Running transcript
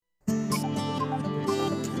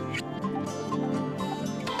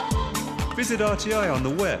Visit RTI on the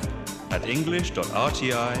web at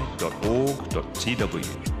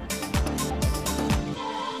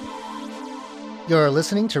english.rti.org.tw. You're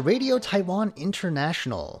listening to Radio Taiwan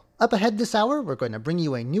International. Up ahead this hour, we're going to bring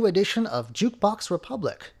you a new edition of Jukebox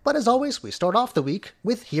Republic. But as always, we start off the week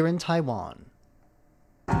with Here in Taiwan.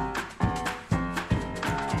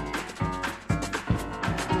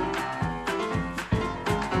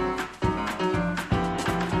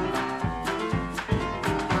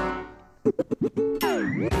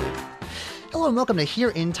 Hello and welcome to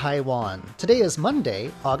Here in Taiwan. Today is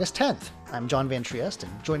Monday, August 10th. I'm John Van Trieste,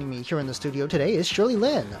 and joining me here in the studio today is Shirley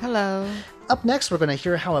Lin. Hello. Up next, we're going to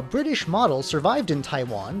hear how a British model survived in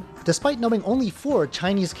Taiwan, despite knowing only 4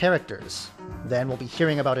 Chinese characters. Then we'll be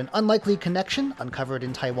hearing about an unlikely connection uncovered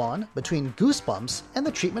in Taiwan between goosebumps and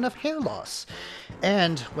the treatment of hair loss.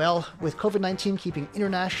 And, well, with COVID-19 keeping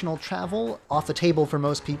international travel off the table for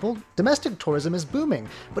most people, domestic tourism is booming,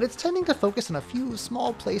 but it's tending to focus on a few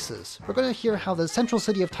small places. We're going to hear how the central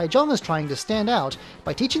city of Taichung is trying to stand out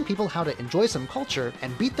by teaching people how to enjoy some culture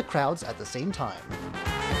and beat the crowds at the same time.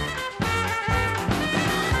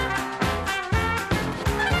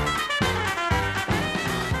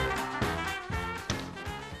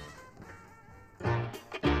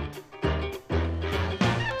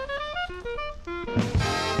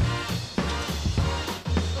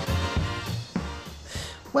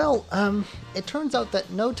 Well, it turns out that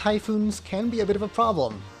no typhoons can be a bit of a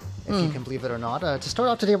problem, if you can believe it or not. To start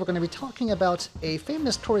off today, we're going to be talking about a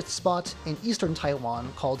famous tourist spot in eastern Taiwan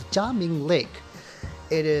called Jiaming Lake.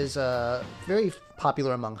 It is very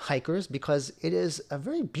popular among hikers because it is a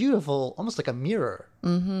very beautiful, almost like a mirror,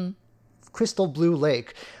 crystal blue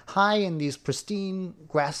lake, high in these pristine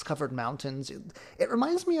grass-covered mountains. It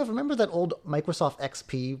reminds me of, remember that old Microsoft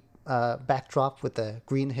XP backdrop with the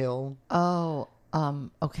green hill? Oh,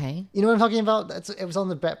 okay. You know what I'm talking about? It was on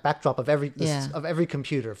the backdrop of every Yeah.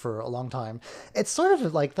 computer for a long time. It's sort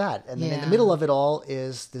of like that. And then in the Yeah. middle of it all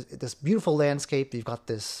is this beautiful landscape. You've got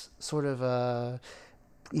this sort of,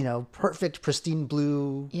 perfect, pristine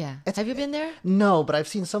blue. Yeah. Have you been there? No, but I've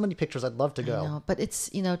seen so many pictures. I'd love to go. No, but it's,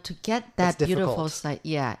 to get that It's beautiful difficult. site,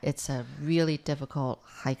 yeah, it's a really difficult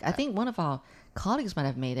hike. I think one of our colleagues might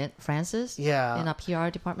have made it, Francis, Yeah. in our PR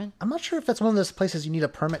department. I'm not sure if that's one of those places you need a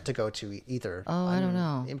permit to go to either. Oh, I don't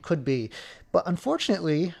know. It could be. But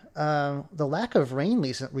unfortunately, the lack of rain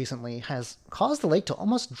recently has caused the lake to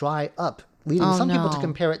almost dry up, leading Oh, some people to no.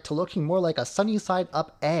 compare it to looking more like a sunny side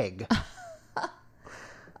up egg.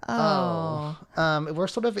 We're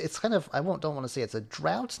sort of, it's kind of, don't want to say it's a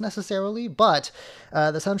drought necessarily, but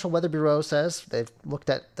the Central Weather Bureau says they've looked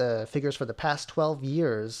at the figures for the past 12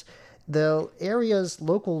 years. The area's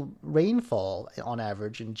local rainfall on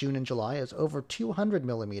average in June and July is over 200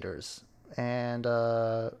 millimeters. And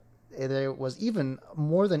there was even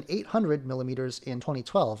more than 800 millimeters in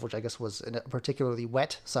 2012, which I guess was a particularly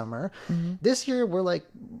wet summer. This year, we're like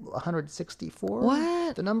 164.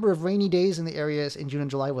 What? The number of rainy days in the areas in June and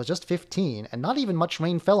July was just 15, and not even much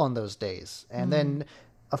rain fell on those days. And then,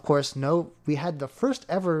 of course, we had the first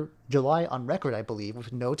ever July on record, I believe,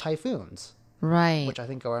 with no typhoons, Right. which I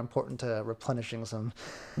think are important to replenishing some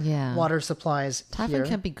Yeah. water supplies Typhoon here.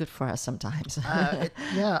 can be good for us sometimes. I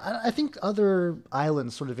think other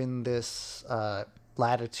islands sort of in this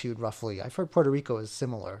latitude, roughly. I've heard Puerto Rico is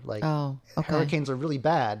similar. Like, Oh, okay. hurricanes are really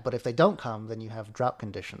bad, but if they don't come, then you have drought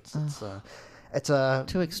conditions. It's a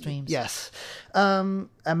Two extremes. yes.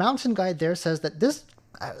 A mountain guide there says that this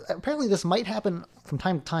apparently this might happen from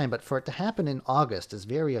time to time, but for it to happen in August is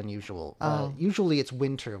very unusual. Usually it's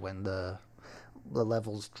winter when the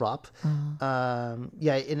levels drop.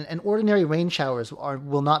 And ordinary rain showers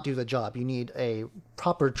will not do the job. You need a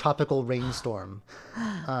proper tropical rainstorm.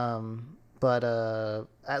 But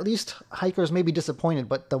at least hikers may be disappointed,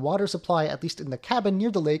 but the water supply, at least in the cabin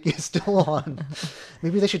near the lake, is still on.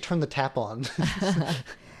 Maybe they should turn the tap on.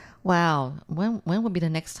 Wow. When would be the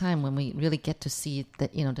next time when we really get to see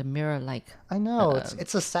the mirror like? I know,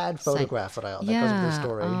 it's a sad photograph that goes with this Yeah,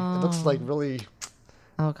 story. It looks like really,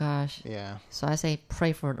 Oh gosh. yeah. So I say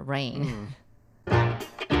pray for the rain.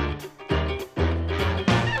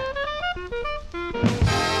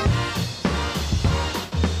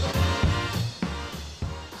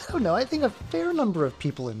 I don't know. I think a fair number of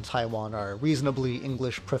people in Taiwan are reasonably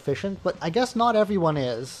English proficient, but I guess not everyone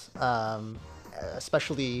is.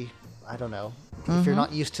 Especially, I don't know, if you're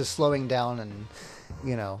not used to slowing down and,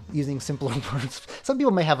 using simpler words. Some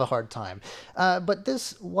people may have a hard time. But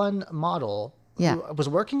this one model Yeah. who was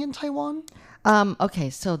working in Taiwan. Okay,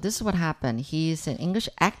 so this is what happened. He's an English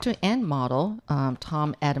actor and model,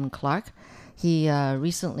 Tom Adam Clark. He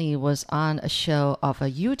recently was on a show of a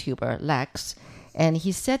YouTuber, Lex, And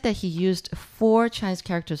he said that he used 4 Chinese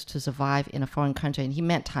characters to survive in a foreign country, and he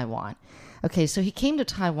meant Taiwan. Okay, so he came to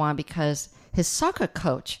Taiwan because his soccer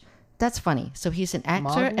coach, that's funny. So he's an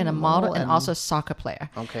actor and a model and also a soccer player.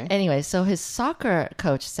 Okay. Anyway, so his soccer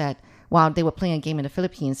coach said while they were playing a game in the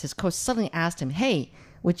Philippines, his coach suddenly asked him, hey,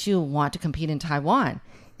 would you want to compete in Taiwan?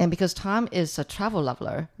 And because Tom is a travel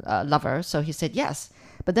lover, so he said yes.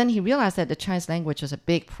 But then he realized that the Chinese language was a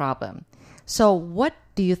big problem. So what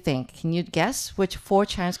do you think? Can you guess which 4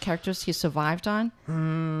 Chinese characters he survived on?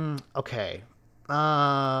 Okay.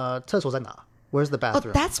 厕所在哪? Where's the Oh,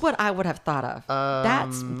 bathroom? that's what I would have thought of.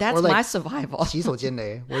 That's or like my survival. 洗手间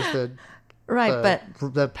呢? Where's the Right,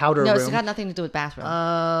 but the powder no, room? it's got nothing to do with bathroom.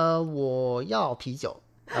 我要啤酒.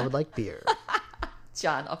 I would like beer.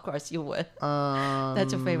 John, of course you would.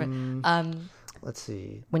 That's your favorite. Let's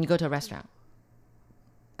see. When you go to a restaurant.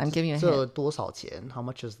 I'm giving you a 这 hint. 多少钱? How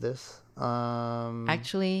much is this?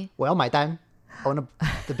 Actually, 我要买单. I want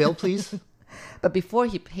the bill, please. but before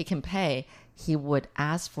he can pay, he would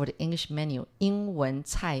ask for the English menu, 英文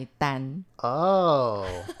菜单. Oh.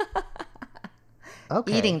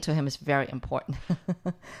 Okay. Eating to him is very important.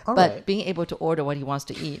 All But right. being able to order what he wants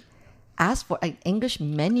to eat, ask for an English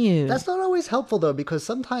menu. That's not always helpful though, because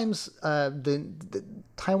sometimes the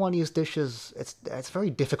Taiwanese dishes it's very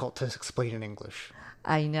difficult to explain in English.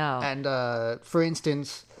 I know. And for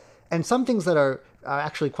instance, and some things that are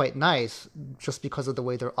actually quite nice, just because of the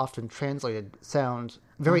way they're often translated, sound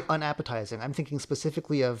very unappetizing. I'm thinking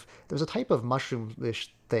specifically of there's a type of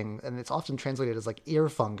mushroom-ish thing, and it's often translated as like ear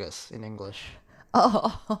fungus in English.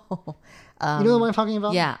 Oh, You know what I'm talking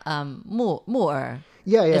about? yeah. 木耳.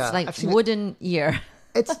 Yeah, yeah. It's like I've seen it. wooden ear.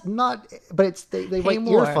 It's not, but it's they write ear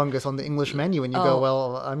more. fungus on the English menu, and you go,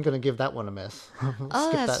 well, I'm going to give that one a miss. Oh,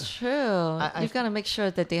 Skip that's that. true. You've got to make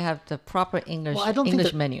sure that they have the proper English Well, I don't think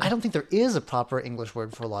English there, menu. I don't think there is a proper English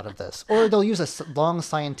word for a lot of this, or they'll use a long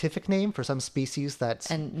scientific name for some species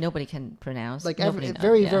that's And nobody can pronounce. like Nobody knows,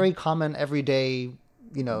 very yeah. very common everyday,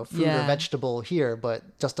 fruit or Yeah. vegetable here, but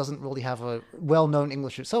just doesn't really have a well-known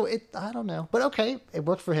English. So I don't know, but okay, it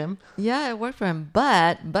worked for him. Yeah, it worked for him.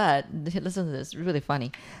 But listen to this, really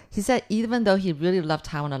funny. He said even though he really loved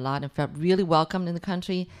Taiwan a lot and felt really welcomed in the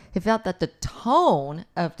country, he felt that the tone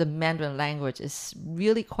of the Mandarin language is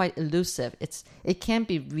really quite elusive. It can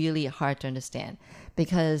be really hard to understand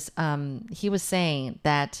because he was saying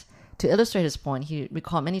that to illustrate his point, he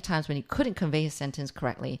recalled many times when he couldn't convey his sentence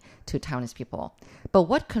correctly to Taiwanese people. But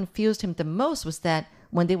what confused him the most was that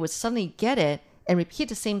when they would suddenly get it and repeat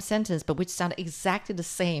the same sentence, but which sounded exactly the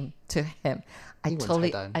same to him. I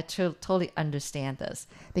totally understand this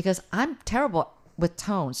because I'm terrible with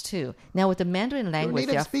tones too. Now with the Mandarin language,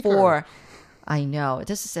 there are speaker. 4. I know.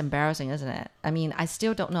 This is embarrassing, isn't it? I mean, I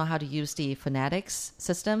still don't know how to use the phonetics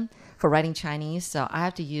system for writing Chinese, so I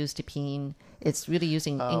have to use the pinyin. It's really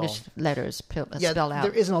using English letters spelled out.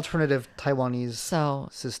 There is an alternative Taiwanese So,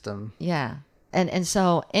 system. yeah. And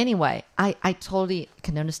so, anyway, I totally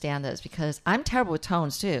can understand this because I'm terrible with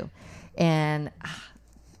tones, too. And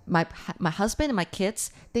my husband and my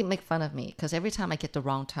kids, they make fun of me because every time I get the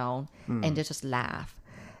wrong tone, and they just laugh.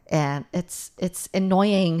 And it's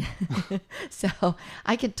annoying. So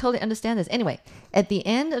I can totally understand this. Anyway, at the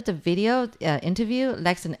end of the video interview,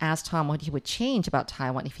 Lexon asked Tom what he would change about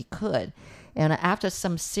Taiwan if he could. And after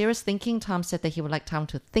some serious thinking, Tom said that he would like Tom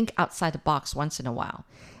to think outside the box once in a while.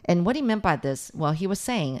 And what he meant by this, well, he was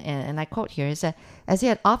saying, and I quote here, is that as he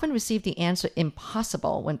had often received the answer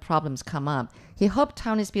impossible when problems come up, he hoped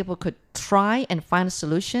Taiwanese people could try and find a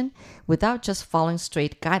solution without just following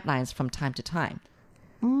straight guidelines from time to time.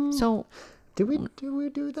 So, Do we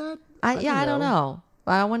do that? I don't know.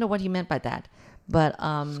 I wonder what he meant by that. But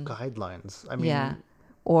Guidelines. I mean, yeah,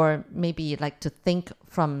 or maybe like to think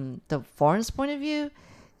from the foreign's point of view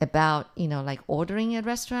about like ordering at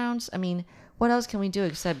restaurants. I mean, what else can we do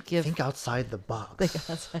except give? think outside the box.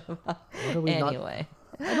 What are we not- anyway,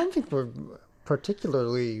 I don't think we're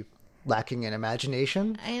particularly lacking in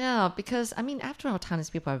imagination. I know because I mean, after all,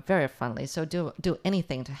 Taiwanese people are very friendly, so do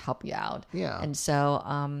anything to help you out. Yeah. And so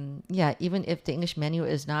yeah, even if the English menu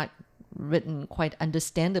is not written quite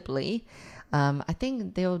understandably, I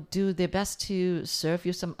think they'll do their best to serve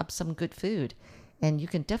you some good food, and you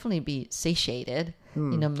can definitely be satiated,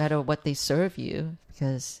 no matter what they serve you,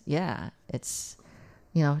 because yeah, it's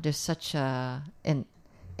there's such an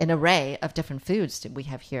array of different foods that we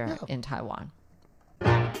have here in Taiwan.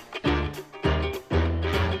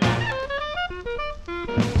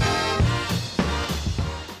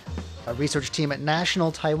 A research team at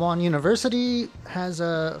National Taiwan University has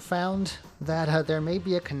found that there may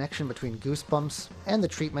be a connection between goosebumps and the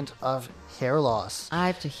treatment of hair loss. I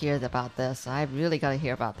have to hear about this. I really got to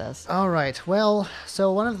hear about this. All right. Well,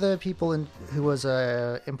 so one of the people who was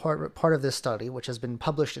part of this study, which has been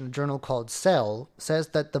published in a journal called Cell, says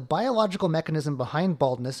that the biological mechanism behind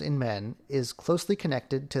baldness in men is closely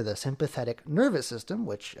connected to the sympathetic nervous system,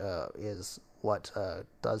 which is what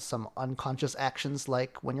does some unconscious actions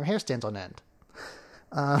like when your hair stands on end.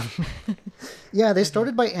 Yeah, they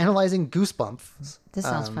started by analyzing goosebumps. This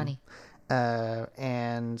sounds funny.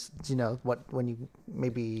 And when you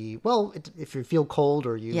if you feel cold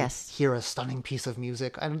or you Yes. hear a stunning piece of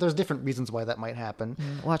music, and there's different reasons why that might happen.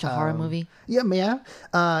 Watch a horror movie. Yeah.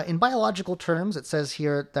 In biological terms, it says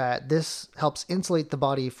here that this helps insulate the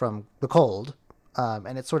body from the cold.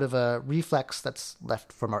 And it's sort of a reflex that's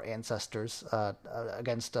left from our ancestors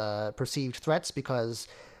against perceived threats, because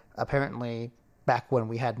apparently back when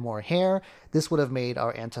we had more hair, this would have made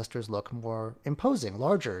our ancestors look more imposing,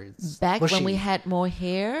 larger. It's Back when bushy. we had more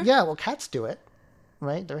hair? Yeah, well, cats do it,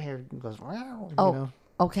 right? Their hair goes,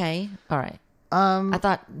 Okay. All right. I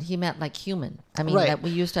thought he meant like human. I mean, Right. that we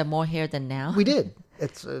used to have more hair than now. We did.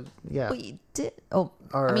 It's, yeah. We did. Oh,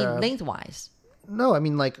 Or, lengthwise. No, I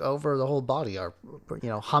mean, like, over the whole body, our,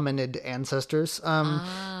 hominid ancestors.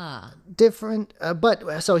 Different,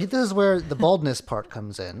 so this is where the baldness part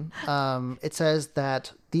comes in. It says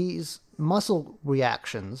that these muscle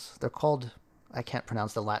reactions, they're called, I can't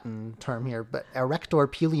pronounce the Latin term here, but erector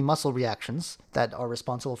pili muscle reactions that are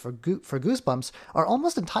responsible for goosebumps are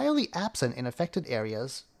almost entirely absent in affected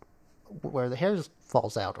areas where the hair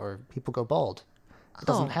falls out or people go bald. It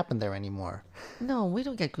doesn't happen there anymore. No, we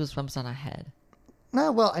don't get goosebumps on our head. No,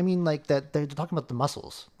 well, I mean, like, that they're talking about the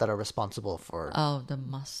muscles that are responsible for. Oh, the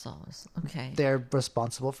muscles. Okay. They're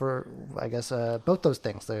responsible for, I guess, both those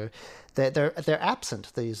things. They're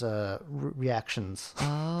absent, these reactions.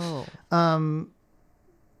 Oh.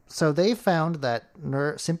 So they found that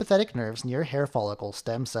sympathetic nerves near hair follicle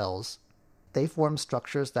stem cells, they form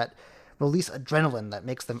structures that release adrenaline that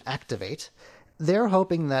makes them activate. They're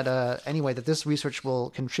hoping that that this research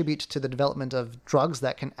will contribute to the development of drugs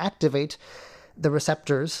that can activate the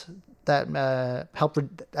receptors that help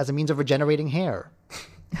as a means of regenerating hair.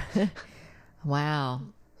 Wow.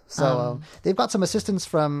 So they've got some assistance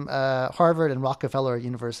from Harvard and Rockefeller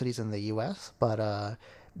universities in the U.S. But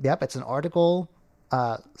it's an article.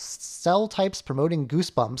 Cell types promoting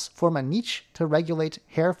goosebumps form a niche to regulate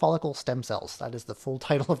hair follicle stem cells. That is the full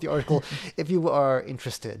title of the article, if you are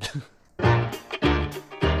interested.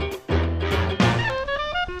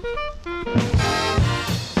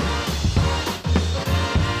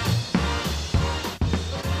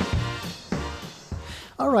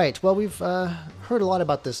 All right. Well, we've heard a lot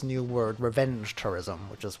about this new word, revenge tourism,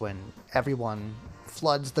 which is when everyone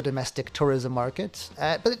floods the domestic tourism market.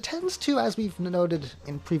 But it tends to, as we've noted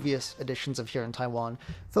in previous editions of Here in Taiwan,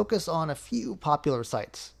 focus on a few popular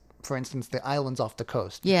sites. For instance, the islands off the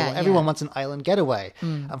coast. Everyone wants an island getaway.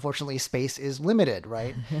 Unfortunately, space is limited,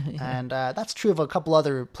 right? And that's true of a couple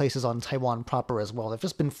other places on Taiwan proper as well. They've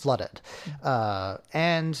just been flooded.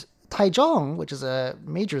 And Taichung, which is a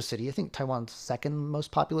major city, I think Taiwan's second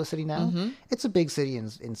most populous city now. It's a big city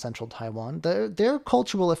in central Taiwan. Their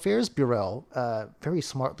Cultural Affairs Bureau, very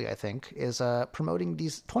smartly, I think, is promoting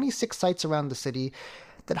these 26 sites around the city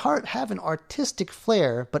that have an artistic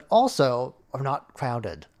flair, but also are not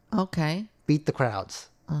crowded. Okay. Beat the crowds.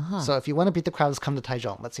 So if you want to beat the crowds, come to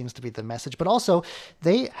Taichung. That seems to be the message. But also,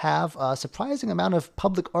 they have a surprising amount of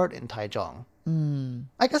public art in Taichung.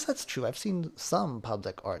 I guess that's true. I've seen some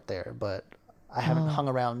public art there, but I haven't hung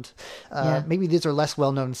around. Maybe these are less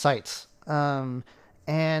well-known sites. And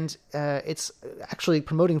it's actually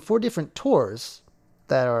promoting 4 different tours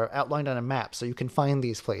that are outlined on a map, so you can find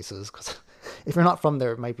these places. Because if you're not from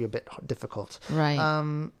there, it might be a bit difficult. Right.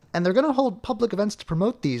 And they're going to hold public events to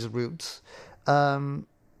promote these routes.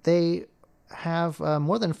 They have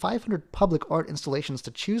more than 500 public art installations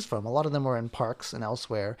to choose from. A lot of them are in parks and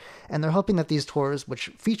elsewhere. And they're hoping that these tours, which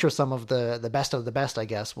feature some of the best of the best, I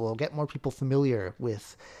guess, will get more people familiar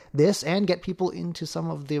with this and get people into some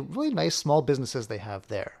of the really nice small businesses they have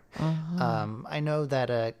there. I know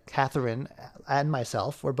that Catherine and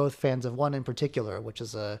myself were both fans of one in particular, which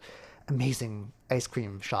is a amazing ice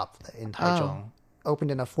cream shop in Taichung.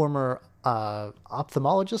 Opened in a former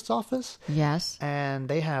ophthalmologist's office. Yes. And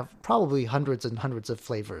they have probably hundreds and hundreds of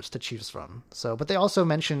flavors to choose from. But they also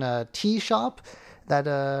mention a tea shop that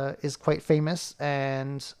is quite famous,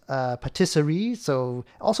 and patisserie. So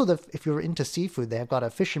also, if you're into seafood, they have got a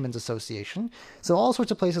fishermen's association. So all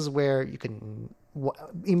sorts of places where you can,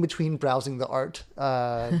 in between browsing the art,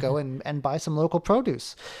 go and buy some local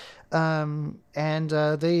produce. And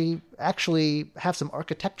they actually have some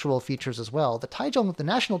architectural features as well. The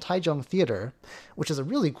National Taichung Theater, which is a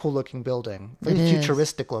really cool looking building, very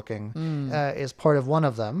futuristic looking, is part of one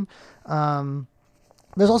of them.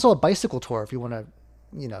 There's also a bicycle tour if you want to,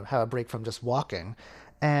 have a break from just walking.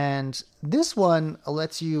 And this one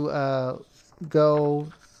lets you go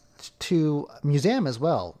to a museum as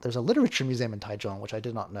well. There's a literature museum in Taichung, which I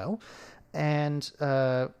did not know. And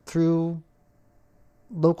through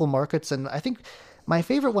local markets. And I think my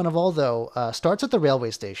favorite one of all, though, starts at the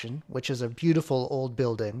railway station, which is a beautiful old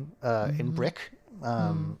building in brick.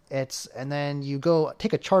 And then you go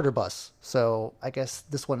take a charter bus. So I guess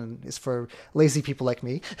this one is for lazy people like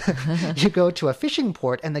me. You go to a fishing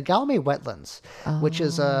port and the Galmei wetlands, which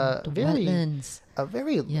is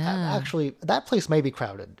actually, that place may be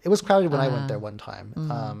crowded. It was crowded when I went there one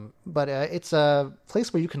time. But it's a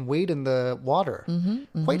place where you can wade in the water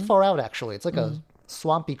quite far out, actually. It's like a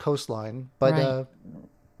swampy coastline. But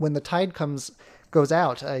when the tide goes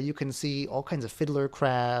out, you can see all kinds of fiddler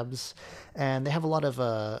crabs, and they have a lot of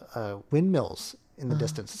windmills in the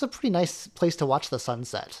distance. It's a pretty nice place to watch the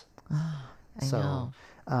sunset. I know.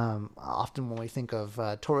 Often when we think of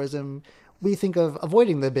tourism, we think of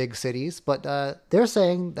avoiding the big cities, but they're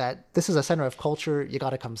saying that this is a center of culture. You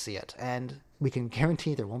got to come see it, and we can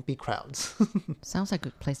guarantee there won't be crowds. Sounds like a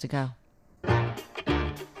good place to go.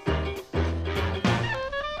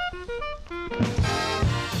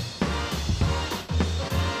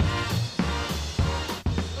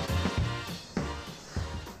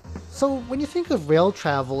 So when you think of rail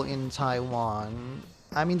travel in Taiwan,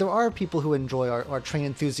 I mean, there are people who enjoy our train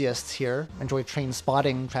enthusiasts here, enjoy train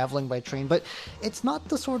spotting, traveling by train, but it's not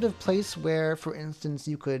the sort of place where, for instance,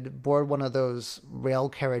 you could board one of those rail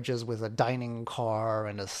carriages with a dining car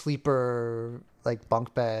and a sleeper, like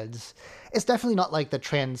bunk beds. It's definitely not like the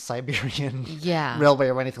Trans-Siberian Railway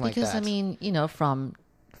or anything like that. Because, I mean,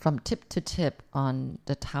 from tip to tip on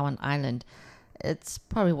the Taiwan island, it's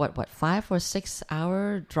probably what 5 or 6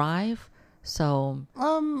 hour drive. So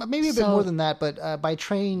maybe a bit more than that, but by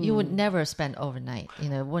train you would never spend overnight.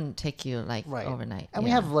 It wouldn't take you overnight. And we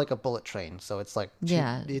have like a bullet train, so it's like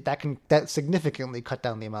that significantly cut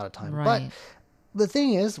down the amount of time. Right. But the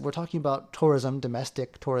thing is, we're talking about tourism,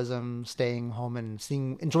 domestic tourism, staying home and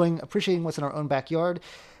appreciating what's in our own backyard.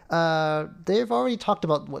 They've already talked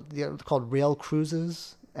about what they're called rail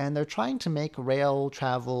cruises. And they're trying to make rail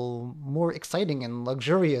travel more exciting and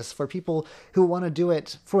luxurious for people who want to do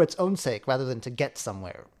it for its own sake rather than to get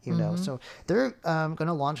somewhere, So they're going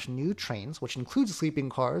to launch new trains, which includes sleeping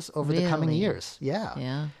cars, over the coming years.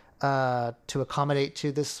 Yeah. To accommodate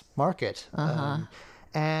to this market.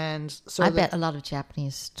 And so I bet a lot of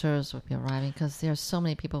Japanese tourists will be arriving because there are so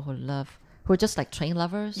many people who are just like train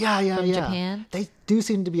lovers from Japan. They do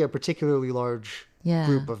seem to be a particularly large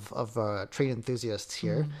group of train enthusiasts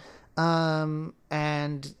here.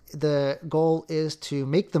 And the goal is to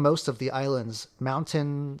make the most of the island's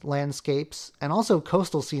mountain landscapes and also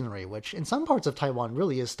coastal scenery, which in some parts of Taiwan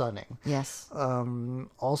really is stunning. Yes.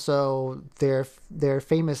 Also, their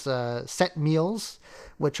famous set meals,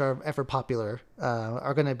 which are ever popular,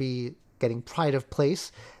 are going to be getting pride of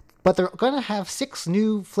place. But they're going to have 6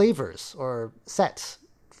 new flavors or sets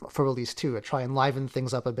for release too, to try and liven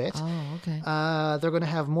things up a bit. Oh, okay. They're going to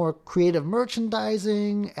have more creative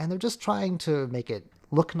merchandising, and they're just trying to make it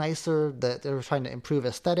look nicer. They're trying to improve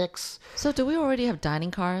aesthetics. So, do we already have dining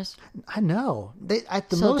cars? I know. They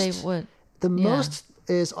would. The most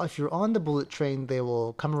is if you're on the bullet train, they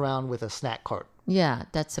will come around with a snack cart. Yeah,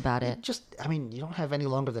 that's about it. You don't have any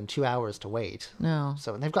longer than 2 hours to wait. No.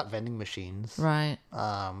 So, and they've got vending machines. Right.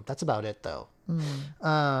 That's about it, though.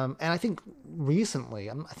 And I think recently,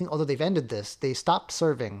 although they've ended this, they stopped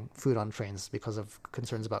serving food on trains because of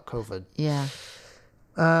concerns about COVID. Yeah.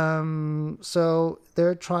 So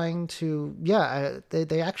they're trying to,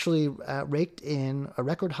 they actually raked in a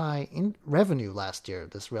record high in revenue last year,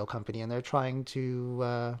 this rail company, and they're trying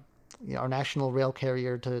to, our national rail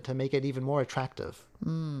carrier to make it even more attractive.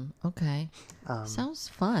 Okay. Sounds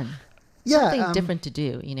fun. Yeah. Something different to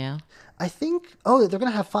do, I think, they're going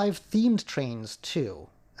to have 5 themed trains too,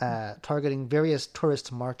 targeting various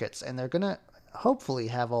tourist markets, and they're going to hopefully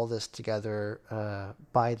have all this together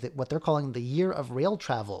by what they're calling the Year of Rail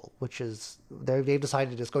Travel, which is, they've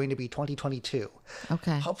decided is going to be 2022.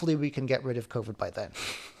 Okay. Hopefully we can get rid of COVID by then.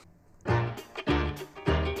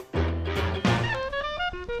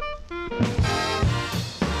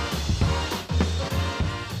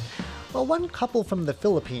 Well, one couple from the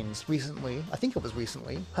Philippines recently, I think it was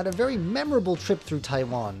recently, had a very memorable trip through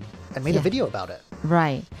Taiwan and made a Yeah. video about it.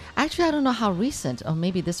 Right. Actually, I don't know how recent, or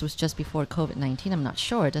maybe this was just before COVID-19. I'm not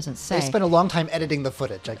sure. It doesn't say. They spent a long time editing the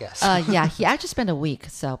footage, I guess. Yeah, he actually spent a week.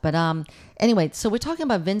 So, but anyway, so we're talking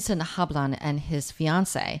about Vincent Hablan and his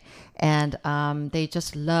fiance, and they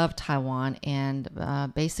just love Taiwan,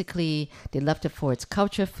 and basically they loved it for its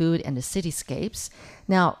culture, food, and the cityscapes.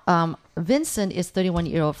 Now, Vincent is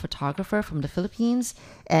 31-year-old photographer from the Philippines,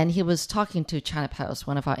 and he was talking to China Post,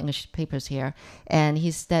 one of our English papers here, and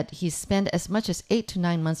he said he spent as much as 8 to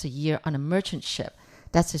 9 months a year on a merchant ship.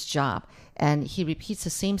 That's his job. And he repeats the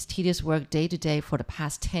same tedious work day to day for the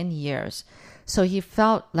past 10 years. So he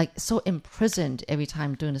felt like so imprisoned every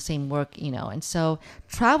time doing the same work, And so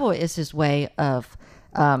travel is his way of,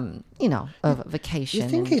 of vacation. You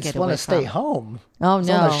think and he'd get want away to stay from. home? Oh, He's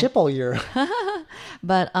no. on a ship all year.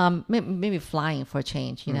 But maybe flying for a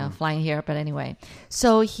change, flying here. But anyway,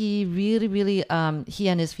 so he really, really, he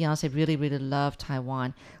and his fiance really, really love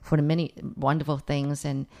Taiwan for the many wonderful things.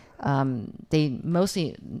 And they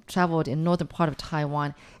mostly traveled in northern part of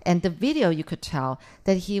Taiwan. And the video, you could tell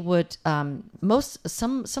that he would,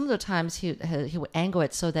 some of the times he would angle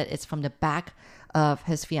it so that it's from the back of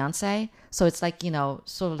his fiance. So it's like,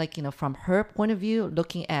 sort of like, from her point of view,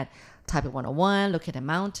 looking at Taipei 101, looking at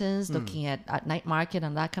mountains, looking at night market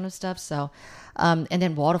and that kind of stuff. So, and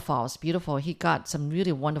then waterfalls, beautiful. He got some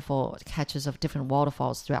really wonderful catches of different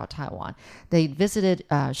waterfalls throughout Taiwan. They visited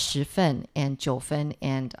Shifen and Jiufen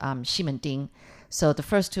and Ximending. So the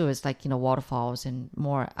first two is like, waterfalls and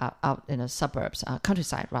more out in the suburbs,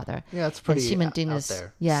 countryside rather. Yeah, it's pretty and out is,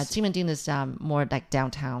 there. Yeah, Ximending is more like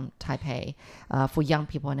downtown Taipei for young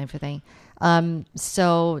people and everything.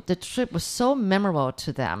 So the trip was so memorable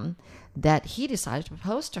to them that he decided to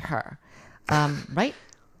propose to her, right?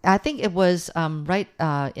 I think it was right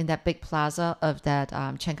in that big plaza of that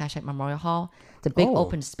Chiang Kai-shek Memorial Hall, the big Oh.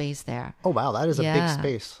 open space there. Oh, wow, that is a big Yeah.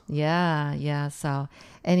 space. Yeah. So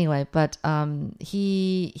anyway, but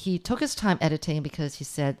he took his time editing because he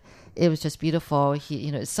said it was just beautiful.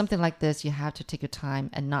 It's something like this. You have to take your time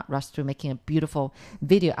and not rush through making a beautiful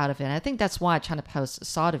video out of it. And I think that's why China Post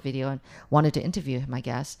saw the video and wanted to interview him, I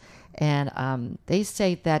guess. And they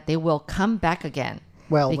say that they will come back again.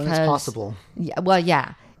 Well, when it's because- possible. Yeah. Well,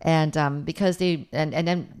 yeah. And because they and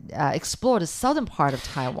then explore the southern part of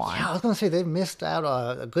Taiwan. Yeah, I was going to say they've missed out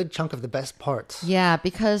a good chunk of the best parts. Yeah,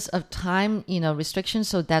 because of time, restrictions.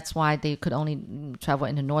 So that's why they could only travel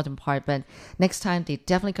in the northern part. But next time, they're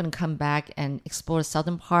definitely going to come back and explore the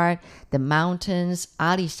southern part, the mountains,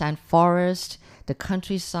 Alishan Forest, the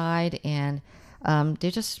countryside, and they're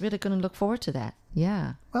just really going to look forward to that.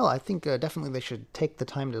 Yeah. Well, I think definitely they should take the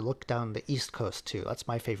time to look down the east coast too. That's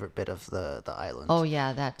my favorite bit of the island. Oh,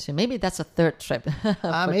 yeah, that too. Maybe that's a third trip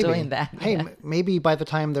for maybe. doing that. Hey, Yeah. maybe by the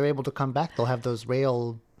time they're able to come back, they'll have those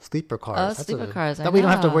rail sleeper cars. Oh, That's sleeper cars, I That we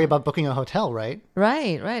don't have to know. worry about booking a hotel, right?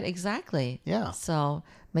 Right, exactly. Yeah. So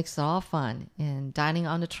makes it all fun. And dining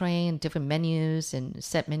on the train, different menus and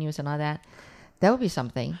set menus and all that. That would be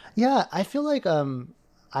something. Yeah, I feel like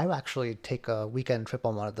I would actually take a weekend trip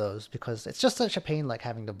on one of those because it's just such a pain, like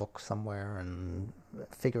having to book somewhere and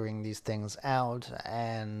figuring these things out.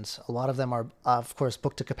 And a lot of them are, of course,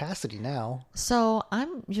 booked to capacity now. So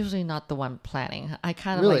I'm usually not the one planning. I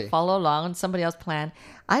kind of Really? like follow along and somebody else plan.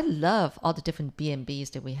 I love all the different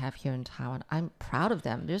B&Bs that we have here in Taiwan. I'm proud of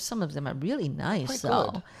them. There's some of them are really nice. Quite So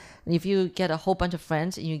good. if you get a whole bunch of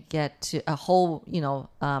friends and you get to a whole,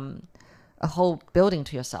 a whole building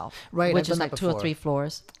to yourself, Right, which I've is done like that 2 or before. 3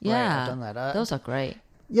 floors. Right, Yeah, I've done that. Those are great.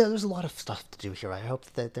 Yeah, there's a lot of stuff to do here. I hope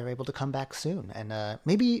that they're able to come back soon and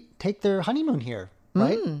maybe take their honeymoon here,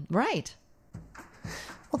 right? Right.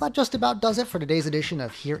 Well, that just about does it for today's edition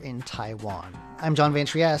of Here in Taiwan. I'm John Van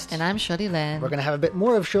Trieste. And I'm Shirley Lin. We're going to have a bit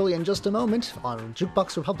more of Shirley in just a moment on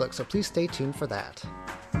Jukebox Republic, so please stay tuned for that.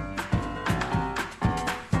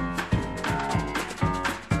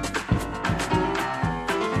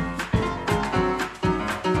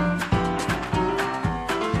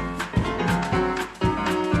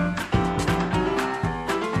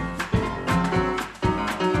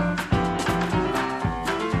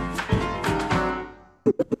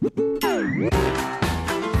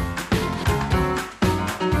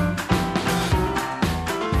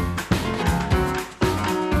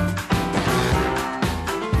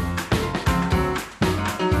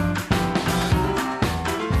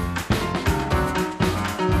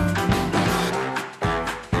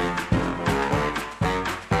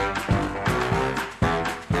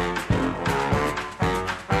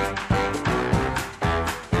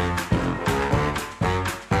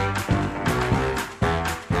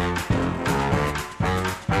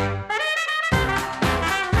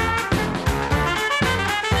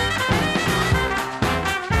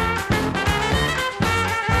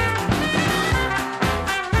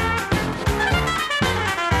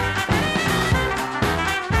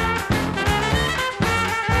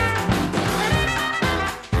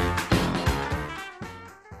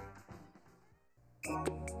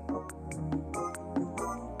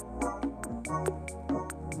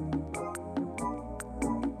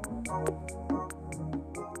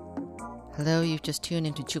 Hello, you've just tuned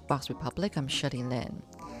into Jukebox Republic. I'm Shirley Lin.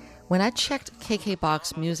 When I checked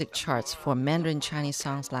KKBOX music charts for Mandarin Chinese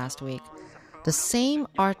songs last week, the same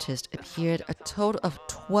artist appeared a total of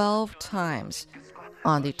 12 times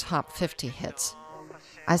on the top 50 hits.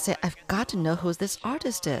 I said, I've got to know who this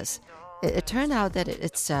artist is. It turned out that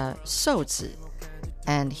it's Shou Zi,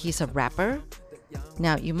 and he's a rapper.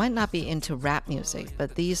 Now, you might not be into rap music,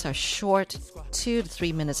 but these are short, 2 to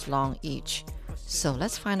 3 minutes long each. So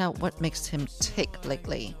let's find out what makes him tick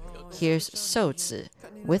lately. Here's Shou Zi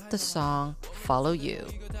with the song Follow You.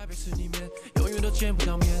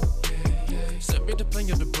 身边的朋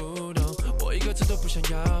友都不懂，我一个字都不想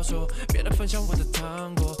要说，别人分享我的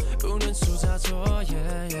糖果，不能出差错。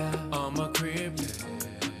I'm a creep,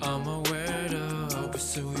 I'm a weirdo， 不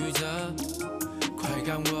属于这，快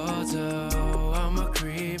赶我走。I'm a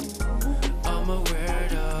creep, I'm a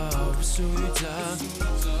weirdo， 不属于这，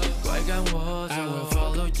快赶我走。I will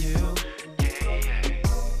follow you,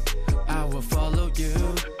 I will follow you,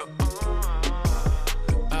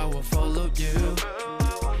 I will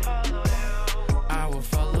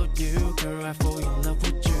follow you。Girl, I fall in love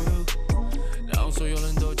with you 让所有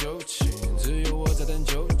人都就寝只有我在等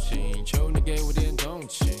酒精求你给我点同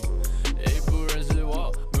情不认识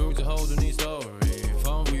我目测 hold 住你 story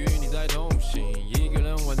仿佛与你在同行一个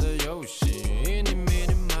人玩着游戏你迷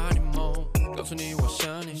你骂你梦告诉你我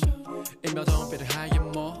想你1秒钟变得还淹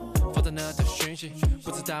没放在那条讯息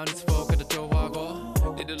不知道你是否跟他对话过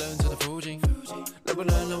你的人车的附近能不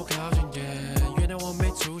能让我靠近原谅我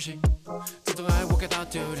没出息这种爱我该到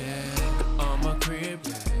丢掉 I'm a creep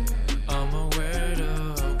I'm a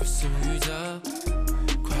weirdo 不属于这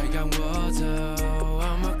快赶我走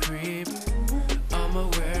I'm a creep I'm a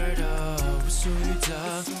weirdo 不属于这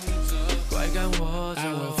快赶我走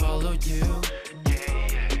I will follow you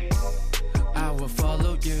I will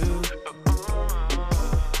follow you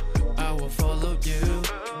I will follow you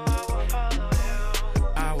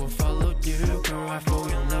I will follow you Girl I fall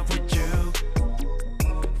in love with you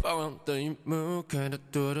发光的荧幕看到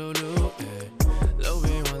多的路路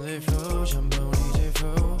边往里浮像碰你肌肤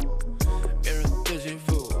别人的肌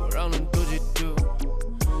肤让人多嫉妒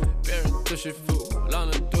别人的媳妇让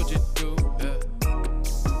人多嫉妒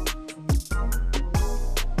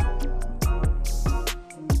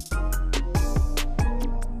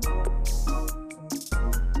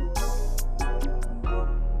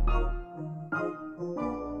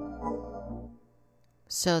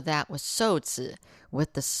So that was Shou Zi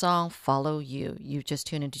with the song Follow You. You just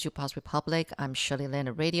tuned into Jukebox Republic. I'm Shirley Lin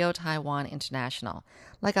at Radio Taiwan International.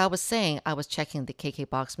 Like I was saying, I was checking the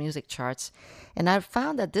KKBOX music charts, and I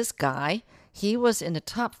found that this guy, he was in the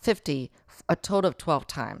top 50 a total of 12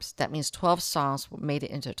 times. That means 12 songs made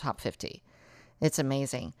it into the top 50. It's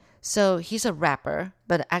amazing. So he's a rapper,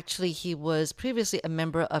 but actually he was previously a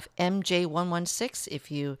member of MJ116,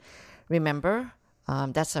 if you remember.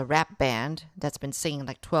 That's a rap band that's been singing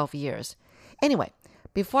like 12 years. Anyway,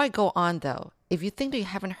 before I go on though, if you think that you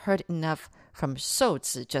haven't heard enough from Shou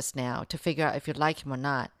Zi just now to figure out if you like him or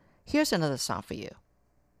not, here's another song for you.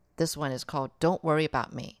 This one is called Don't Worry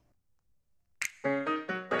About Me.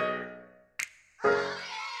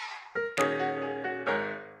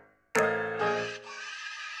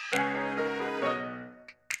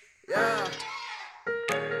 Yeah,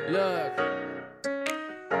 look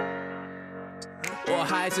我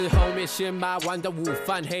还是后面先把玩到午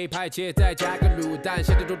饭黑派切再加个卤蛋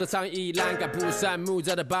夏天多的长衣栏杆不散木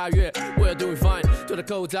造的8月 We're doing fine 做的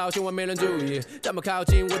口罩千万没人注意这么靠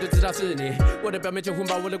近我就知道是你我的表面就混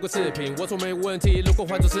把我留过视频我说没问题如果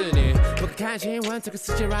换作是你不可看新闻这个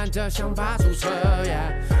世界乱的像发出车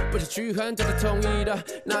yeah 不是去恨这是同意的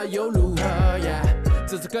那又如何 yeah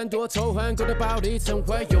只是更多仇恨勾的暴力怎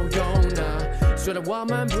会有用呢虽然我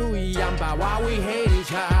们不一样 But why we hate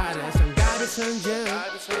each other 想改变成见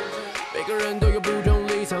每个人都有不同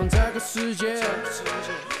立场这个世界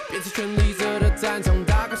变成权力者的战场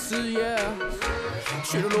打个视野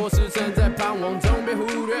许多弱势正在彷徨中被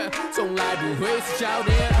忽略从来不会是焦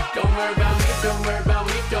点 Don't worry about me Don't worry about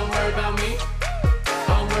me Don't worry about me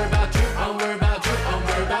I'm worried about you I'm worried about you I'm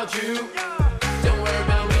worried about you Don't worry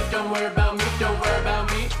about me Don't worry about me Don't worry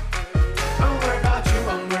about me I'm worried about you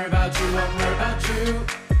I'm worried about you I'm worried about you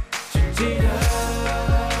请记得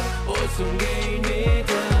我送给你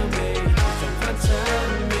的美转换成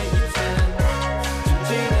每一天请记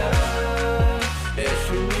得也许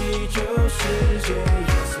你就是这样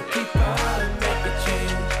So keep on make a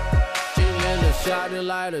change 今年的夏天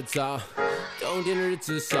来得早冬天的日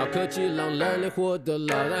子少科技让人类活得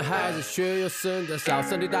老但孩子却又生得少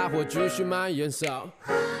身体大火继续蔓延烧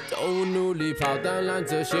动物努力跑当然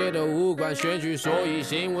这些都无关选举所以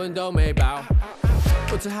新闻都没报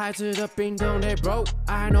我这孩子的病痛 they broke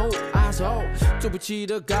I know asshole 住不起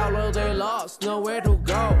的高楼 they lost nowhere to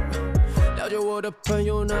go 了解我的朋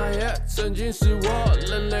友那也曾经是我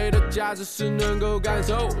人类的价值是能够感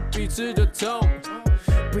受彼此的痛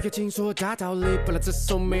不要听说大道理本来这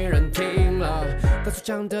首没人听了到处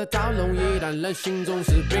讲得到容易但人心总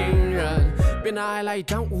是病人别拿爱来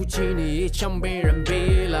当武器你一枪被人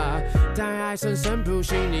毙了但爱生生不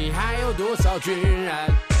息你还有多少军人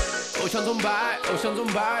偶像崇拜偶像崇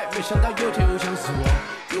拜没想到有天偶像是我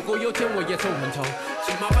如果有天我也走很痛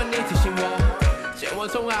请麻烦你提醒我千万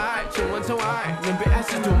宠爱千万宠爱能被爱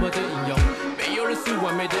是多么的英勇没有人是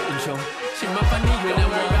完美的英雄请麻烦你原谅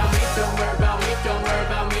我 Don't worry about me Don't worry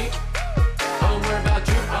about me I'm worried about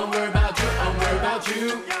you I'm worried about you I'm worried about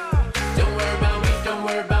you Don't worry about me Don't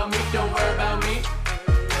worry about me Don't worry about me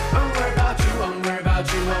I'm worried about you I'm worried about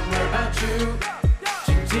you I'm worried about you 请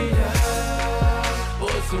记得我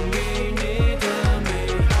送给你的美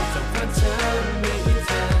转换成每一天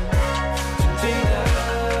请记得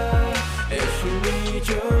也许你就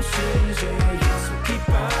是这耶稣给把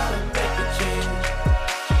每一天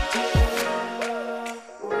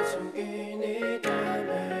我送给你的美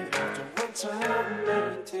转换成每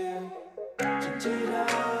一天请记得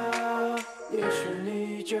也许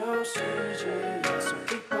你就是这耶稣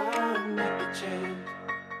给把每一天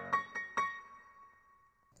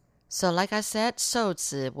So, like I said,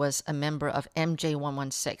 Sozi was a member of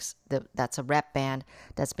MJ116. That's a rap band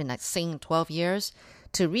that's been singing 12 years.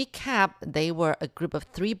 To recap, they were a group of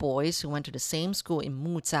 3 boys who went to the same school in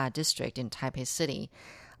Muzha district in Taipei City.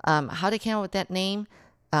 How they came up with that name?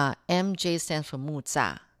 MJ stands for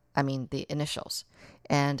Muzha. I mean, the initials.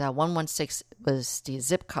 And 116 was the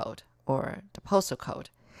zip code or the postal code.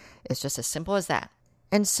 It's just as simple as that.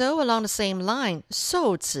 And so along the same line,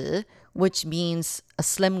 Sozi, which means a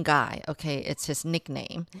slim guy, okay, it's his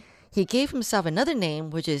nickname. He gave himself another name,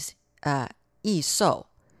 which is Yi So,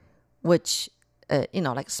 which,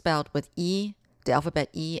 like spelled with E, the alphabet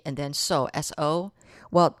E, and then So, S-O.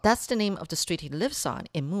 Well, that's the name of the street he lives on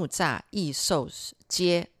in Muzha, Yi So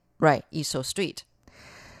Jie, right, Yi So Street.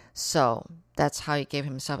 So that's how he gave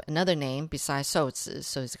himself another name besides Sozi.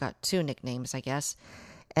 So he's got 2 nicknames, I guess.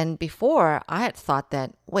 And before, I had thought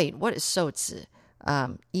that, wait, what is Sozi?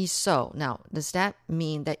 Yi So. Now, does that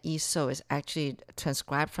mean that Yi So is actually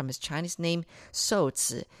transcribed from his Chinese name,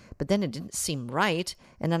 Sozi? But then it didn't seem right.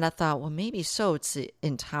 And then I thought, well, maybe Sozi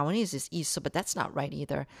in Taiwanese is Yi So, but that's not right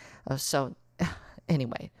either.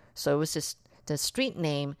 Anyway, so it was just the street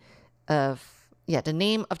name of, the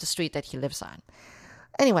name of the street that he lives on.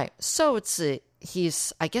 Anyway, Sozi,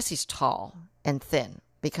 I guess he's tall and thin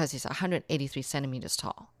because he's 183 centimeters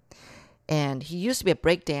tall. And he used to be a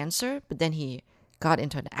break dancer, but then he got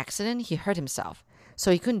into an accident. He hurt himself.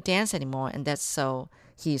 So he couldn't dance anymore, and that's so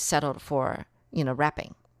he settled for,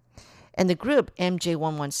 rapping. And the group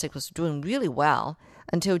MJ116 was doing really well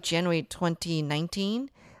until January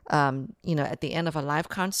 2019. At the end of a live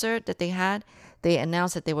concert that they had, they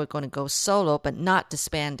announced that they were going to go solo, but not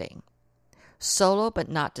disbanding. Solo, but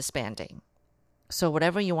not disbanding. So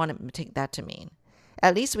whatever you want to take that to mean.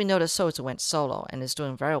 At least we know that Sozi went solo and is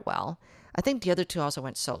doing very well. I think the other 2 also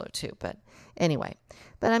went solo too, but anyway.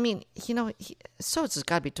 But I mean, Sozi's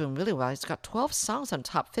got to be doing really well. He's got 12 songs on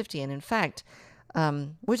top 50, and in fact,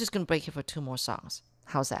 we're just going to break here for 2 more songs.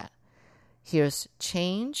 How's that? Here's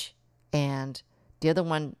Change, and the other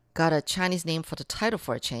one got a Chinese name for the title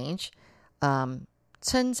for a change.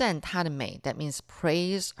 称赞她的美, that means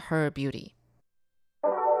praise her beauty.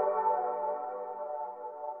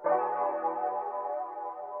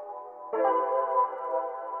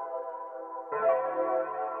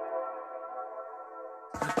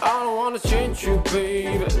 I don't wanna change you,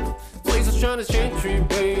 baby. Please don't try to change me,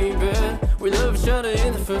 baby. We love each other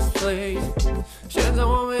in the first place. 现在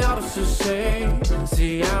我们要的是谁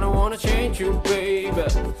See, I don't wanna change you, baby.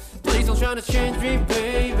 Please don't try to change me,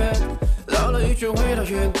 baby. 绕了一圈回到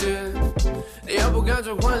原点，你要不干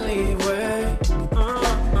脆换另一位。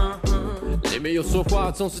里面有说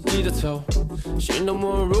话总是低着头，心动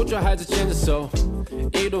莫如却还在牵着手。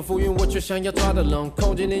一朵浮云我却想要抓得拢，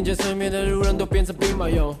空间连接身边的路人都变成兵马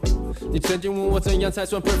俑。你曾经问我怎样才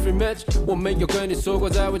算 perfect match， 我没有跟你说过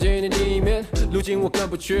在我见你第一面。如今我更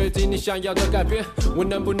不确定你想要的改变，我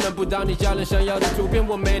能不能不当你家人想要的图片？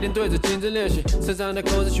我每天对着镜子练习，身上的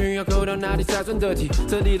扣子需要扣到哪里才算得体？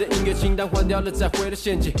这里的音乐清单换掉了再回的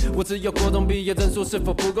陷阱，我只有高中毕业证书，是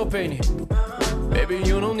否不够陪你？ Baby,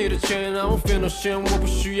 you don't need a chain, I don't feel no shame. 我不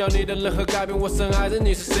需要你的任何改变，我深爱着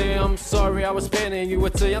你是谁 I'm sorry, I was painting， 以为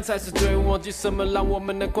这样才是对，忘记什么让我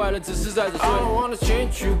们的快乐只是在这睡。I don't wanna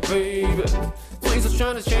change you, baby. Please don't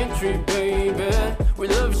try to change me, baby. We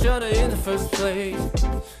love each other in the first place.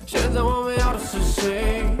 现在我们要的是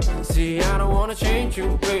谁 See, I don't wanna change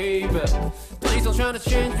you, baby. Please don't try to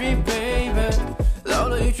change me, baby. 绕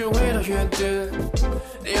了一圈回到原点，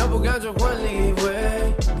你要不干脆换另一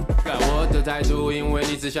位。看我的态度，因为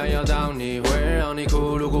你只想要当你会让你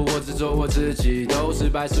哭。如果我只做我自己，都是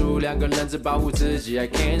白输，两个人只保护自己。I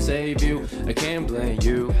can't save you, I can't blame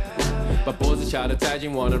you。把脖子卡得太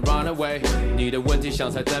紧 ，wanna run away。你的问题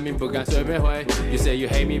想猜证明，不敢随便回。You say you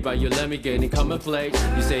hate me, but you let me 给你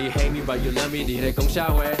commonplace。You say you hate me, but you let me 你得攻下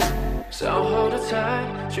回。稍后的菜，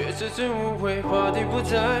却只字无味，话题不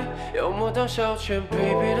在，幽默当消遣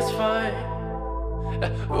 ，baby that's fine。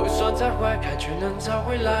不算太坏，看却能找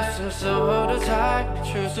回来。稍后的菜，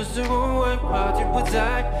却只字无味，话题不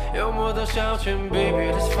在，幽默当消遣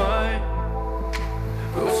 ，baby that's fine。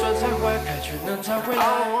不算太坏，看却能找回来。I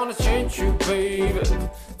don't wanna change you, baby.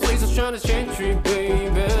 Please don't try to change me,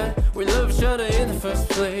 baby. We love each other in the first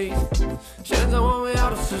place. 现在我们要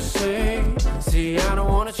的是谁 See, I don't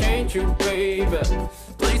wanna change you, baby.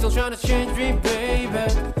 Please don't try to change me,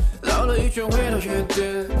 baby. 绕了一圈回到原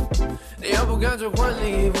点，你要不干脆换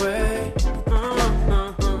另一位。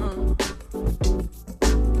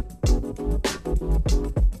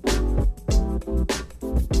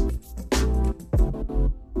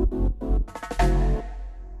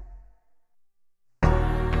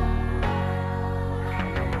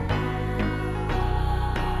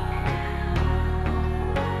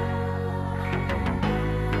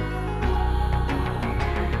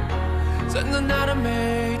真的那的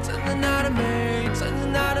美，真的那的美，真的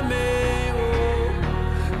那的美。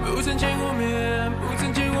不曾见过面，不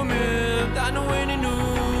曾见过面，但能为你努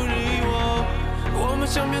力。我们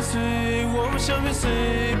想变谁，我们想变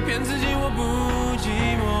谁，骗自己我不寂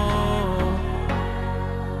寞。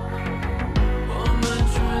我们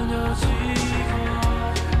全都寂寞。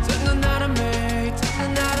真的那的美，真的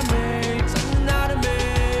那的美，真的那的美。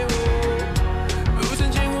不曾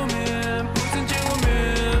见过面，不曾见过面，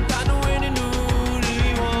但能为你努力。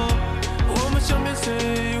我们想变谁，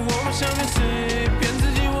我们想变谁，骗自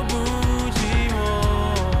己我不寂寞。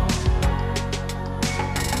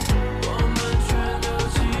我们全都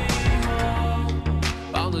寂寞。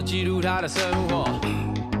帮着记录他的生活，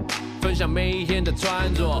分享每一天的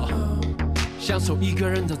穿着，享受一个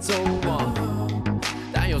人的周末。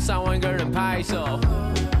但有3万个人拍手，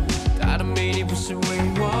他的魅力不是为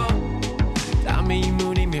我，他每一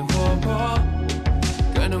幕里面活泼，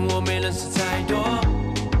可能我没认识太多。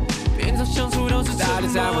平常相处都是大家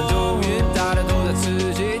在玩多云，大家都在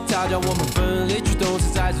刺激，他叫我们分离，驱动是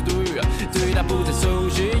再次对于，对于他不再熟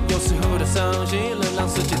悉，有时候他伤心，能让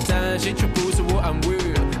世界担心，却不是我安慰。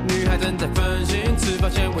女孩正在分心，吃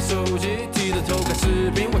饭前玩手机，低着头看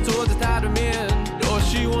视频，我坐在她对面，多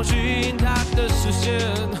希望吸引她的视线。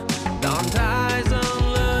当台上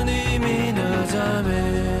了匿名的赞美，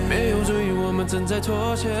没有注意我们正在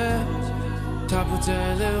妥协，她不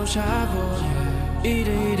再留下过夜，一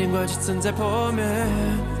点一点关系正在破灭，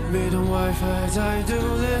每段 WiFi 再度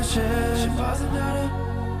连线，是发在哪的，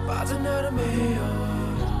发在哪的没有，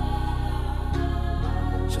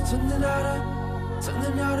是真的哪的，真的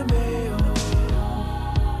哪的没有，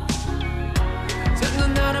真的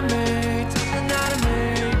哪的美，真的哪的美，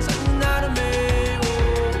真的哪的美。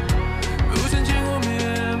不曾见过面，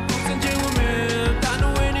不曾见过面，但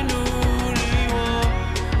能为你努力。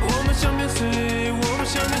我们想变谁，我们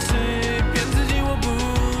想变谁，骗自己我不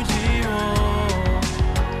寂寞。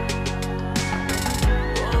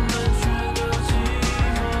我们全都寂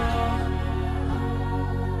寞。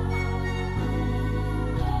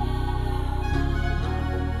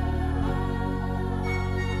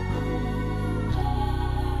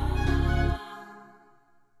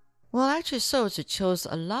Well, actually, Soulja chose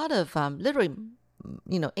a lot of literally,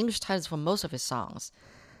 English titles for most of his songs.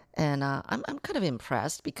 And I'm kind of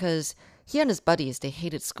impressed because he and his buddies, they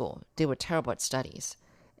hated school. They were terrible at studies.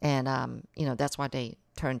 And, that's why they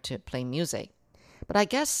turned to playing music. But I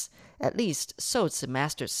guess at least Soulja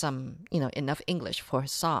mastered some, enough English for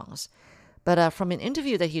his songs. But from an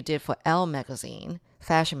interview that he did for Elle magazine,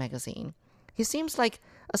 fashion magazine, he seems like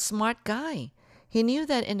a smart guy. He knew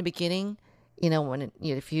that in the beginning,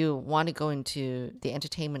 if you want to go into the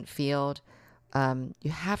entertainment field,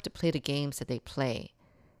 you have to play the games that they play,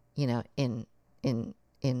 in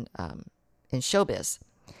showbiz.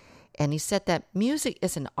 And he said that music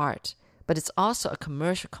is an art, but it's also a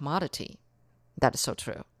commercial commodity. That is so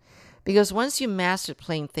true. Because once you master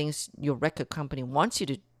playing things your record company wants you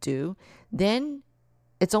to do, then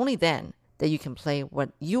it's only then that you can play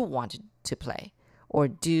what you want to play or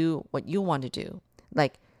do what you want to do.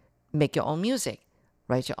 Like make your own music,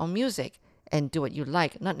 write your own music, and do what you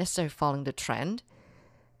like, not necessarily following the trend.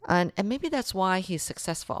 And maybe that's why he's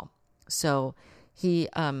successful. So he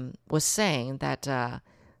was saying that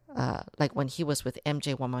like when he was with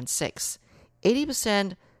MJ116,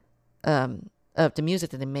 80% of the music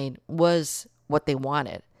that they made was what they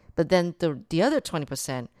wanted. But then the other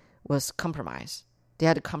 20% was compromise. They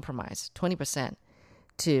had to compromise 20%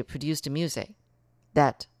 to produce the music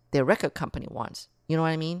that their record company wants. You know what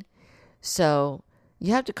I mean? So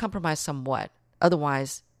you have to compromise somewhat.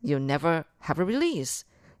 Otherwise, you'll never have a release.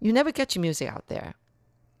 You never get your music out there.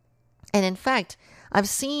 And in fact, I've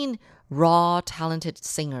seen raw, talented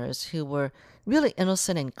singers who were really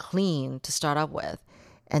innocent and clean to start off with,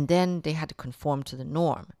 and then they had to conform to the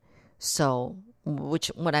norm. So,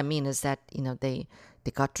 what I mean is that, you know, they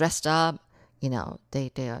got dressed up, you know,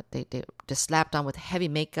 they slapped on with heavy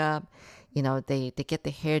makeup, you know, they get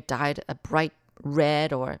their hair dyed a bright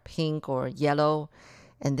red or pink or yellow,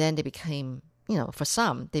 and then they became, you know, for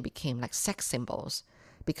some, they became like sex symbols,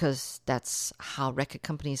 because that's how record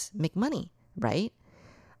companies make money, right?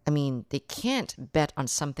 I mean, they can't bet on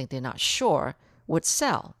something they're not sure would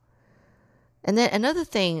sell. And then another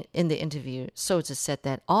thing in the interview, Sozi said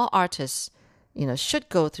that all artists, you know, should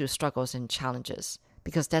go through struggles and challenges,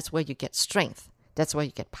 because that's where you get strength. That's where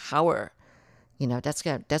you get power. You know,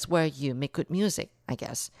 that's where you make good music, I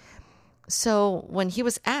guess. So when he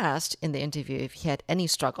was asked in the interview if he had any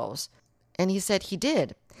struggles, and he said he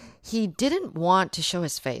did. He didn't want to show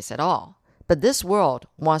his face at all. But this world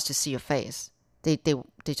wants to see your face. They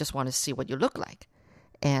just want to see what you look like.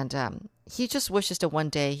 And he just wishes that one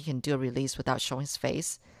day he can do a release without showing his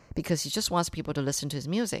face, because he just wants people to listen to his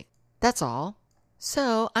music. That's all.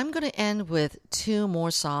 So I'm going to end with 2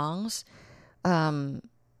 more songs.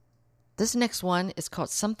 This next one is called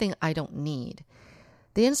Something I Don't Need.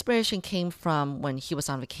 The inspiration came from when he was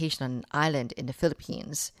on vacation on an island in the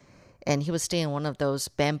Philippines. And he was staying in one of those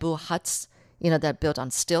bamboo huts, you know, that are built on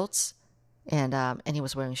stilts. And he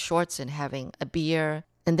was wearing shorts and having a beer.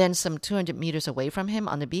 And then some 200 meters away from him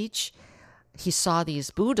on the beach, he saw these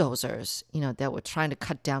bulldozers, you know, that were trying to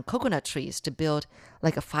cut down coconut trees to build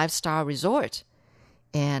like a 5-star resort.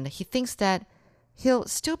 And he thinks that he'll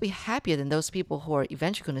still be happier than those people who are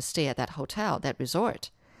eventually going to stay at that hotel, that resort.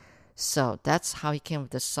 So that's how he came up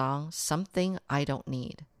with the song, Something I Don't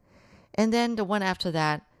Need. And then the one after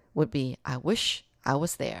that would be I Wish I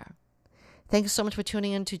Was There. Thank you so much for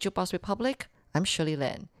tuning in to Jukebox Republic. I'm Shirley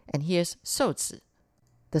Lin, and here's Sozi,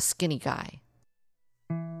 the skinny guy.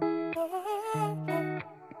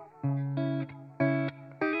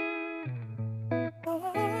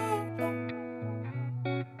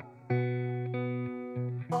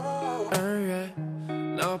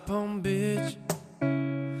 Palm Beach，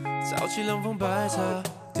 早起冷风白茶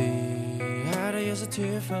地，海的夜色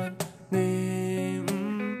铁粉你，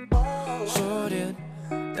说点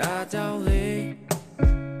大道理，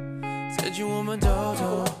最近我们都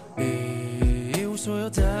同意，一无所有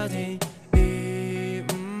的定义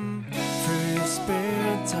，Free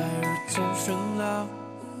spirit 在耳中喧闹，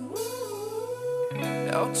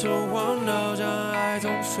摇头晃脑，让爱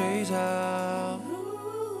中睡着。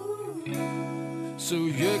书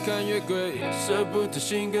越看越贵，舍不得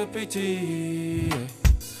擤个鼻涕。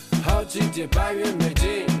好几叠百元美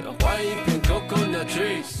金，换一片 coconut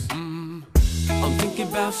trees。I'm thinking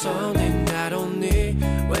about something I don't need，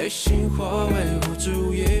 唯心或唯物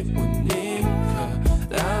主义，我宁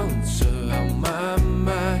可让这 on my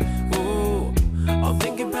mind。I'm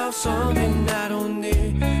thinking about something I don't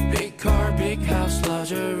need， big car, big house,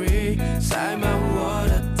 luxury， 塞满我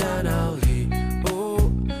的大脑里，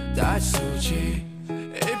带速气。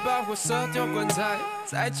一把火烧掉棺材，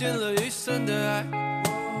再见了一生的爱。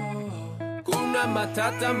Kuna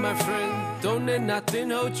Matata, my friend, don't let nothing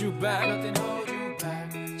hold you back.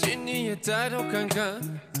 请你也抬头看看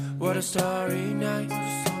What a starry night.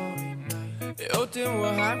 有天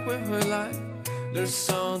我还会回来 There's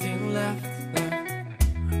something left.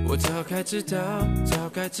 我早该知道，早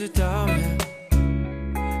该知道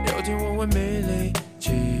yeah. 有天我会没力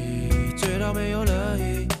气，直到没有了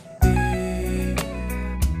意义。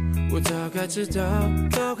我早该知道，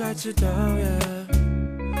早该知道 yeah.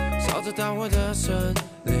 烧着大火的森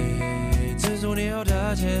林，制作你后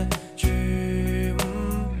的结局。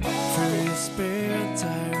Free spirit 在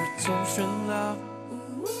耳中喧闹，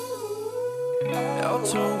摇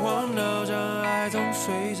头晃脑，让爱中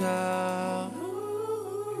睡着。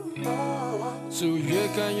书越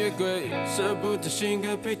看越贵，舍不得新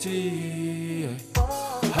个配体。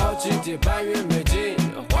好几叠8元美金，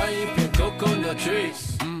换一片 coconut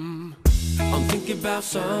trees。I'm thinking about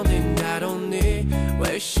something I don't need，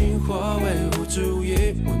 唯心或唯物主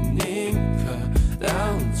义，我宁可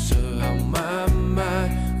让这好慢慢。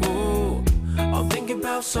I'm thinking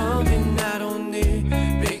about something I don't need，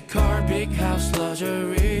 big car, big house,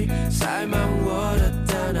 luxury， 塞满我的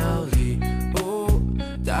大脑里，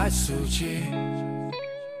怠速器。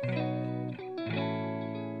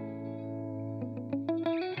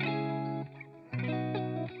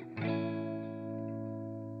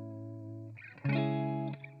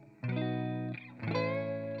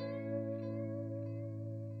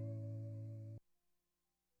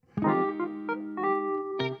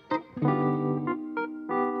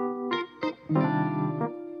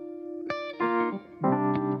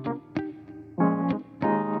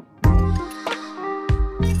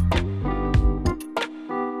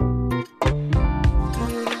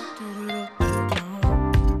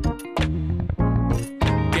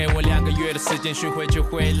时间巡回就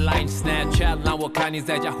会来 Snapchat 让我看你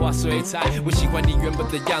在家画水彩，我喜欢你原本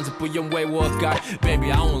的样子，不用为我改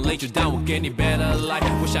Baby I won't let you down， 我给你 better life，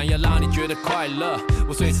 我想要让你觉得快乐，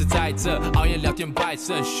我随时在这熬夜聊天拜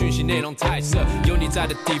胜，讯息内容太色，有你在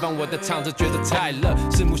的地方我在唱着觉得太热，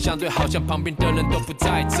四目相对好像旁边的人都不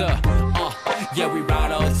在这Yeah we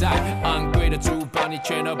ride all day， 昂贵的珠宝你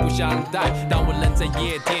全都不想戴，当我人在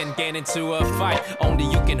夜店 get into a fight， Only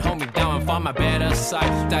you can hold me down and find my better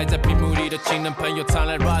side， 待在屏幕里的情人朋友常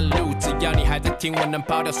来乱入，只要你还在听我能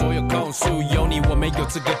抛掉所有控诉，有你我没有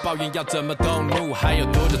资格抱怨要怎么动怒，还有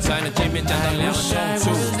多久才能见面讲到两人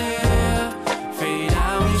痛处，飞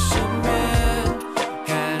到你身边，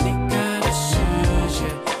看你看的世界，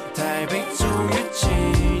台北终于起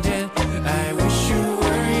点 I wish you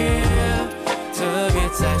were here， 特别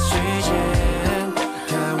在睡前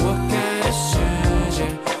看我看的世界，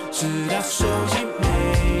直到手机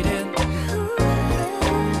没电。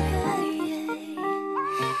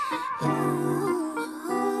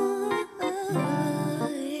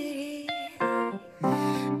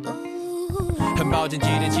很抱歉，几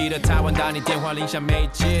点起的台湾打你电话铃响没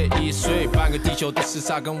接，1岁半个地球的时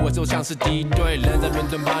差跟我走像是敌对，人在伦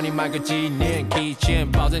敦帮你买个纪念 keychain，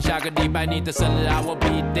 保证下个礼拜你的生日 I will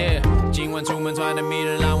be there， 今晚出门穿的迷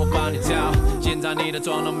人让我帮你挑，检查你的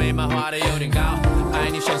妆容眉毛画的有点高，爱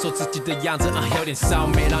你享受自己的样子有点骚，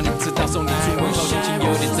没让你知道送你出门后心情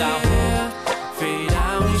有点糟，飞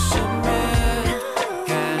到你身边，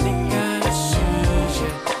看你看的世界，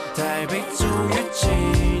台北终于起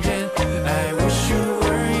点 I wish you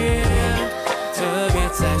were here， 特别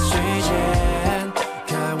在睡前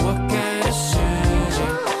看我看的世界，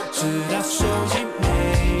直到手机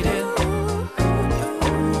没电。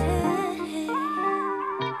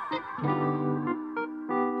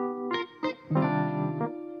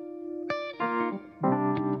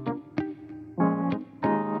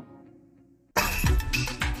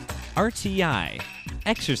RTI,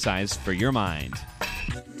 exercise for your mind.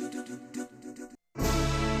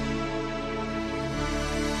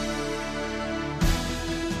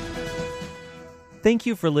 Thank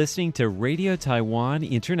you for listening to Radio Taiwan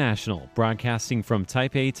International, broadcasting from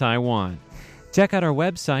Taipei, Taiwan. Check out our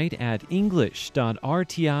website at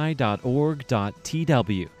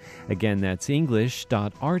english.rti.org.tw. Again, that's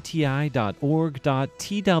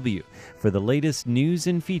english.rti.org.tw for the latest news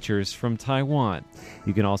and features from Taiwan.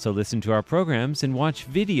 You can also listen to our programs and watch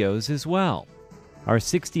videos as well. Our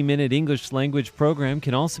 60-minute English language program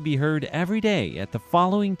can also be heard every day at the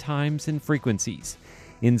following times and frequencies.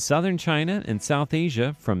 In southern China and South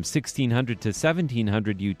Asia from 1600 to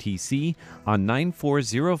 1700 UTC on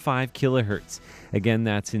 9405 kHz. Again,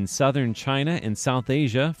 that's in southern China and South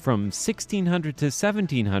Asia from 1600 to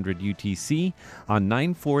 1700 UTC on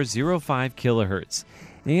 9405 kHz.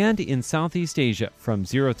 And in Southeast Asia from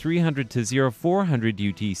 0300 to 0400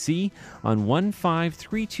 UTC on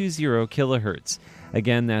 15320 kHz.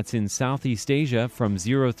 Again, that's in Southeast Asia from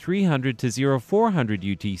 0300 to 0400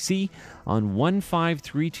 UTC on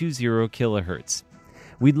 15320 kHz.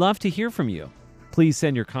 We'd love to hear from you. Please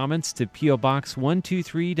send your comments to P.O. Box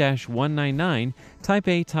 123-199,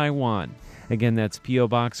 Taipei, Taiwan. Again, that's P.O.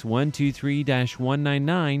 Box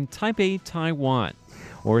 123-199, Taipei, Taiwan.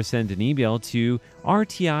 Or send an email to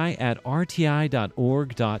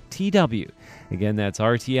rti@rti.org.tw. Again, that's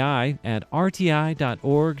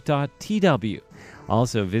rti@rti.org.tw.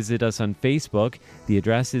 Also, visit us on Facebook. The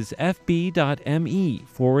address is fb.me/Radio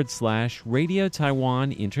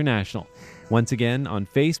Taiwan International. Once again, on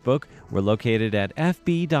Facebook, we're located at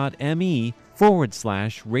fb.me/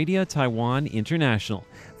 Radio Taiwan International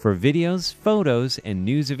for videos, photos, and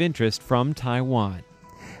news of interest from Taiwan.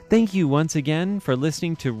 Thank you once again for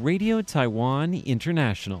listening to Radio Taiwan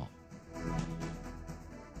International.